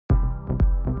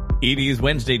It is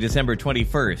Wednesday, December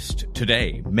 21st.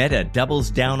 Today, Meta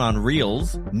doubles down on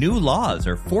Reels, new laws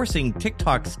are forcing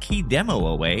TikTok's key demo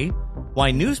away, why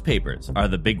newspapers are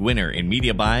the big winner in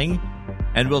media buying,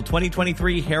 and will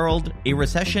 2023 herald a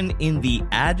recession in the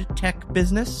ad tech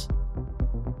business?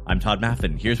 I'm Todd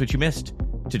Maffin. Here's what you missed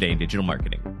today in digital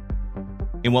marketing.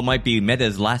 In what might be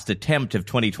Meta's last attempt of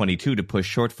 2022 to push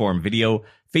short-form video,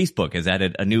 Facebook has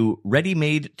added a new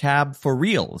ready-made tab for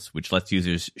Reels, which lets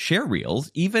users share Reels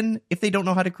even if they don't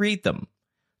know how to create them.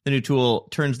 The new tool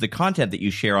turns the content that you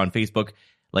share on Facebook,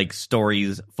 like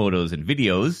stories, photos, and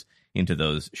videos, into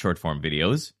those short-form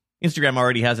videos. Instagram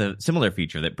already has a similar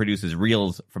feature that produces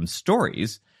Reels from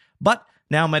stories, but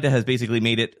now Meta has basically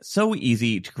made it so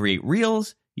easy to create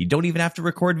Reels, you don't even have to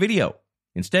record video.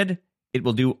 Instead, it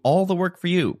will do all the work for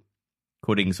you.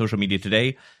 Quoting Social Media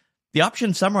Today, the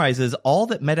option summarizes all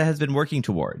that Meta has been working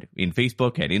toward in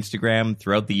Facebook and Instagram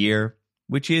throughout the year,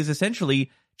 which is essentially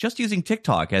just using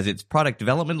TikTok as its product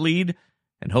development lead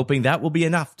and hoping that will be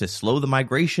enough to slow the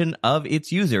migration of its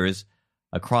users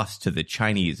across to the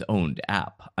Chinese-owned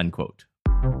app, unquote.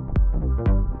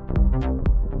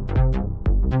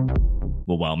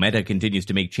 Well, while Meta continues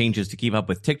to make changes to keep up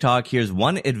with TikTok, here's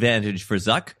one advantage for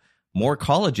Zuck. More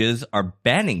colleges are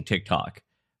banning TikTok.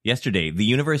 Yesterday, the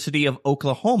University of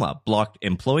Oklahoma blocked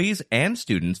employees and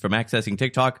students from accessing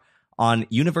TikTok on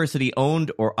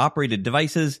university-owned or operated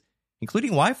devices,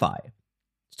 including Wi-Fi.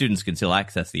 Students can still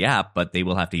access the app, but they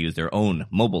will have to use their own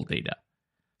mobile data.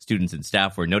 Students and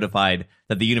staff were notified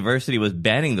that the university was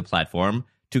banning the platform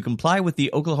to comply with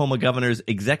the Oklahoma governor's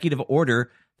executive order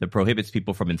that prohibits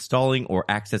people from installing or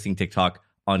accessing TikTok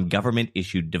on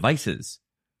government-issued devices.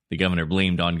 The governor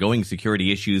blamed ongoing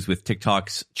security issues with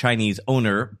TikTok's Chinese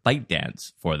owner,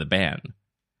 ByteDance, for the ban.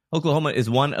 Oklahoma is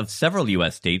one of several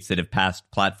U.S. states that have passed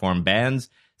platform bans.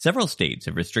 Several states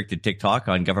have restricted TikTok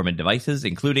on government devices,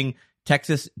 including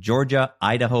Texas, Georgia,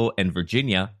 Idaho, and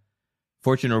Virginia.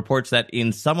 Fortune reports that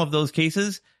in some of those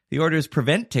cases, the orders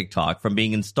prevent TikTok from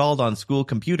being installed on school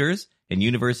computers and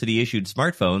university-issued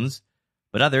smartphones,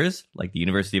 but others, like the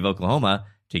University of Oklahoma,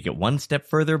 take it one step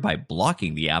further by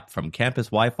blocking the app from campus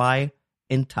Wi-Fi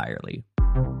entirely.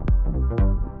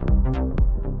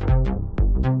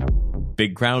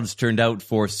 Big crowds turned out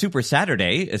for Super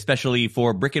Saturday, especially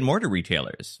for brick-and-mortar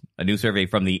retailers. A new survey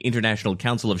from the International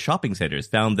Council of Shopping Centers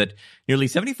found that nearly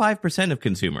 75% of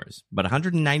consumers, about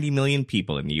 190 million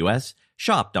people in the U.S.,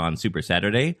 shopped on Super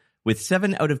Saturday, with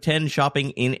 7 out of 10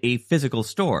 shopping in a physical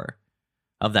store.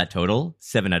 Of that total,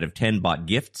 7 out of 10 bought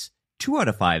gifts, 2 out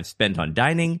of 5 spent on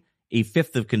dining, a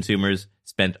fifth of consumers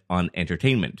spent on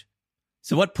entertainment.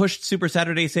 So what pushed Super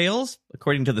Saturday sales?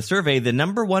 According to the survey, the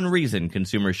number one reason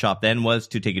consumers shopped then was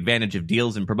to take advantage of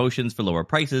deals and promotions for lower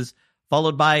prices,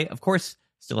 followed by, of course,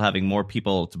 still having more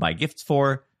people to buy gifts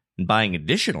for and buying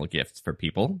additional gifts for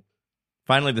people.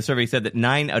 Finally, the survey said that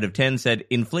 9 out of 10 said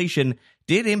inflation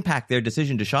did impact their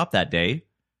decision to shop that day.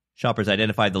 Shoppers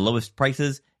identified the lowest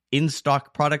prices,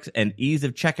 in-stock products, and ease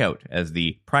of checkout as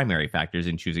the primary factors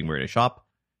in choosing where to shop.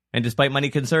 And despite money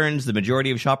concerns, the majority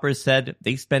of shoppers said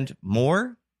they spent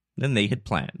more than they had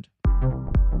planned.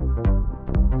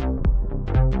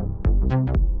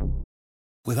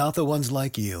 Without the ones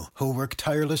like you, who work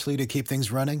tirelessly to keep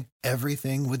things running,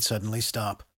 everything would suddenly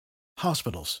stop.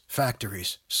 Hospitals,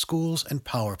 factories, schools, and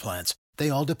power plants, they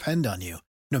all depend on you.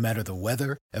 No matter the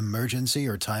weather, emergency,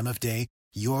 or time of day,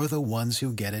 you're the ones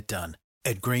who get it done.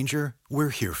 At Grainger, we're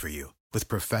here for you with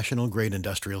professional-grade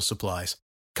industrial supplies.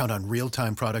 Count on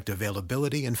real-time product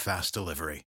availability and fast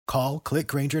delivery. Call, click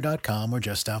Grainger.com, or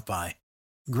just stop by.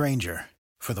 Grainger,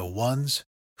 for the ones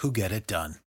who get it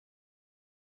done.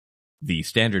 The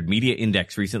Standard Media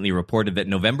Index recently reported that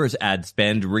November's ad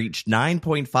spend reached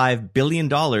 $9.5 billion,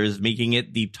 making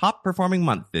it the top-performing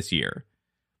month this year.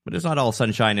 But it's not all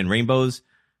sunshine and rainbows.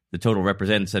 The total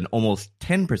represents an almost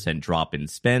 10% drop in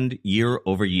spend year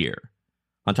over year.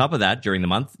 On top of that, during the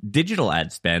month, digital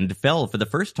ad spend fell for the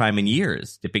first time in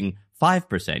years, dipping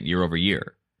 5% year over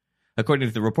year. According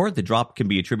to the report, the drop can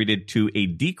be attributed to a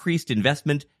decreased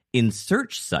investment in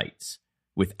search sites,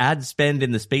 with ad spend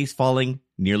in the space falling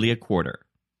nearly a quarter.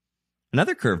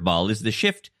 Another curveball is the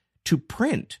shift to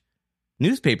print.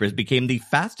 Newspapers became the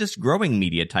fastest growing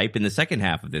media type in the second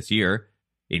half of this year.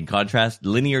 In contrast,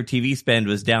 linear TV spend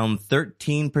was down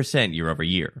 13% year over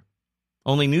year.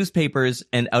 Only newspapers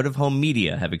and out-of-home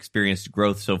media have experienced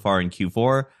growth so far in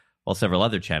Q4, while several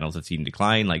other channels have seen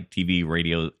decline like TV,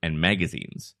 radio, and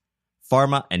magazines.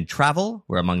 Pharma and travel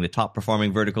were among the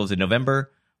top-performing verticals in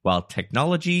November, while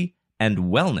technology and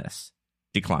wellness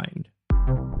declined.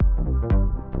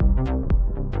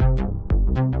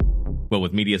 Well, Well,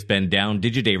 with media spend down,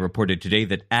 Digiday reported today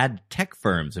that ad tech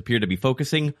firms appear to be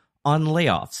focusing on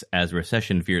layoffs as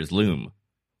recession fears loom.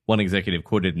 One executive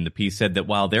quoted in the piece said that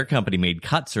while their company made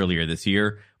cuts earlier this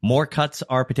year, more cuts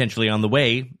are potentially on the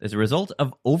way as a result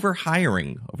of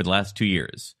overhiring over the last 2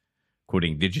 years.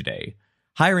 Quoting Digiday,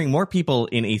 hiring more people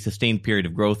in a sustained period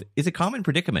of growth is a common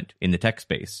predicament in the tech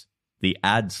space. The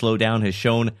ad slowdown has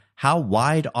shown how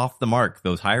wide off the mark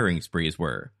those hiring sprees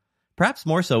were. Perhaps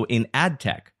more so in ad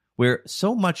tech, where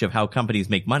so much of how companies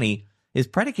make money is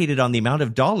predicated on the amount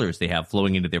of dollars they have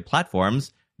flowing into their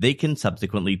platforms they can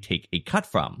subsequently take a cut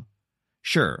from.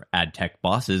 Sure, ad tech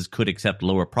bosses could accept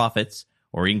lower profits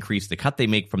or increase the cut they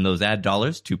make from those ad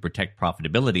dollars to protect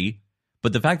profitability,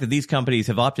 but the fact that these companies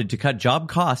have opted to cut job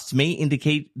costs may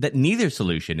indicate that neither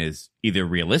solution is either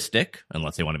realistic,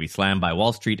 unless they want to be slammed by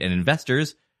Wall Street and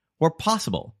investors, or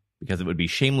possible, because it would be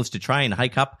shameless to try and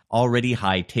hike up already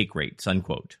high take rates,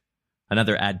 unquote.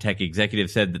 Another ad tech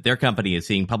executive said that their company is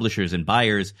seeing publishers and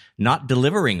buyers not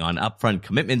delivering on upfront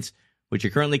commitments, which are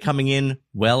currently coming in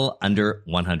well under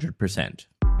 100%.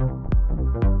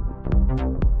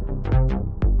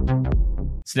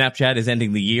 Snapchat is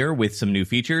ending the year with some new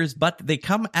features, but they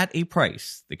come at a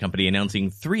price. The company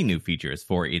announcing 3 new features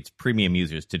for its premium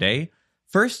users today.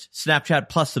 First, Snapchat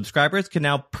Plus subscribers can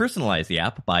now personalize the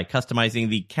app by customizing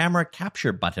the camera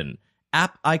capture button,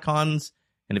 app icons,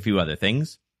 and a few other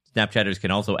things. Snapchatters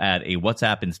can also add a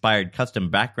WhatsApp-inspired custom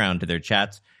background to their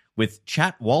chats with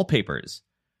chat wallpapers.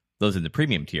 Those in the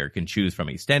premium tier can choose from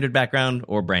a standard background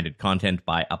or branded content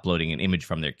by uploading an image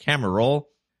from their camera roll.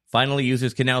 Finally,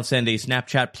 users can now send a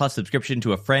Snapchat Plus subscription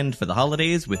to a friend for the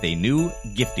holidays with a new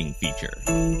gifting feature.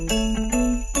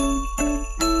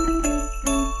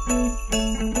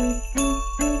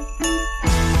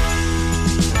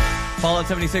 Fallout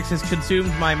 76 has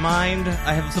consumed my mind.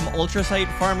 I have some ultrasite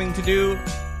farming to do,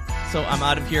 so I'm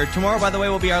out of here. Tomorrow, by the way,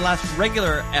 will be our last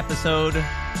regular episode.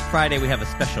 Friday, we have a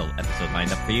special episode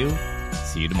lined up for you.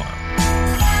 See you tomorrow.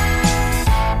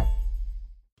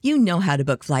 You know how to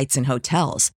book flights and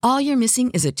hotels. All you're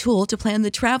missing is a tool to plan the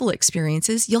travel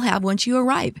experiences you'll have once you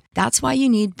arrive. That's why you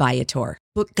need Viator.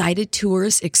 Book guided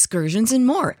tours, excursions, and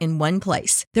more in one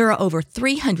place. There are over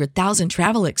 300,000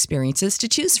 travel experiences to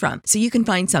choose from, so you can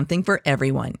find something for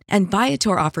everyone. And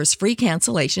Viator offers free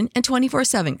cancellation and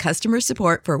 24/7 customer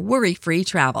support for worry-free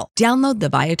travel. Download the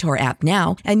Viator app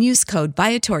now and use code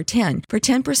Viator10 for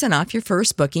 10% off your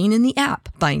first booking in the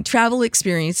app. Find travel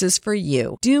experiences for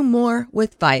you. Do more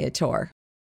with Viator.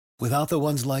 Without the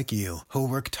ones like you, who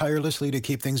work tirelessly to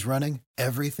keep things running,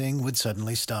 everything would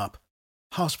suddenly stop.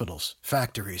 Hospitals,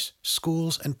 factories,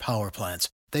 schools, and power plants,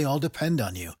 they all depend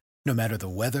on you. No matter the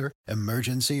weather,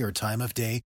 emergency, or time of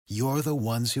day, you're the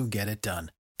ones who get it done.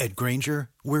 At Grainger,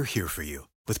 we're here for you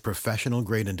with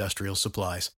professional-grade industrial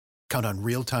supplies. Count on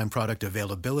real-time product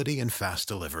availability and fast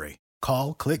delivery.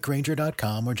 Call, click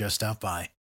Grainger.com, or just stop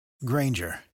by.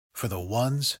 Grainger, for the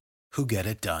ones who get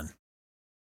it done.